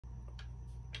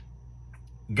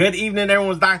Good evening,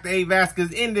 everyone. It's Dr. Abe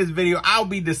Vasquez. In this video, I'll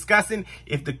be discussing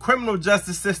if the criminal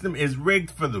justice system is rigged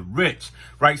for the rich,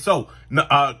 right? So,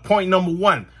 point number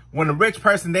one, when a rich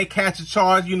person, they catch a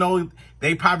charge, you know,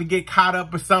 they probably get caught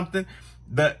up or something.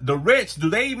 The rich, do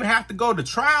they even have to go to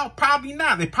trial? Probably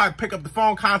not. They probably pick up the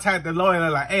phone, contact the lawyer, they're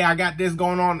like, hey, I got this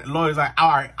going on. The lawyer's like, all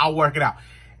right, I'll work it out.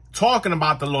 Talking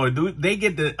about the lawyer, do they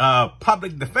get the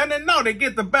public defender? No, they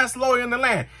get the best lawyer in the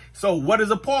land. So what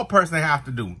does a poor person have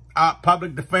to do?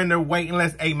 Public defender, waiting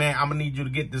list. Hey man, I'm gonna need you to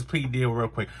get this plea deal real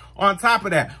quick. On top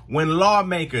of that, when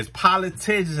lawmakers,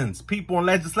 politicians, people in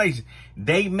legislation,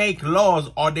 they make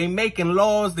laws, are they making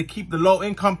laws to keep the low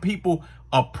income people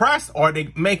oppressed, or are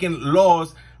they making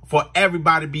laws for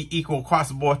everybody to be equal across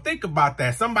the board? Think about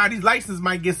that. Somebody's license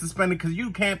might get suspended because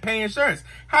you can't pay insurance.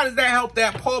 How does that help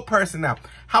that poor person out?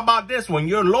 How about this one?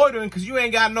 You're loitering because you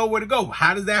ain't got nowhere to go.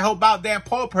 How does that help out that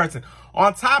poor person?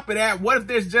 On top of that, what if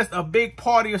there's just a big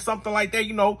party or something like that?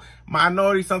 You know,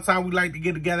 minorities, sometimes we like to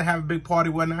get together, have a big party,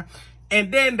 whatnot.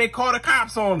 And then they call the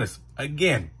cops on us.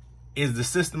 Again, is the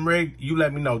system rigged? You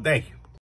let me know. Thank you.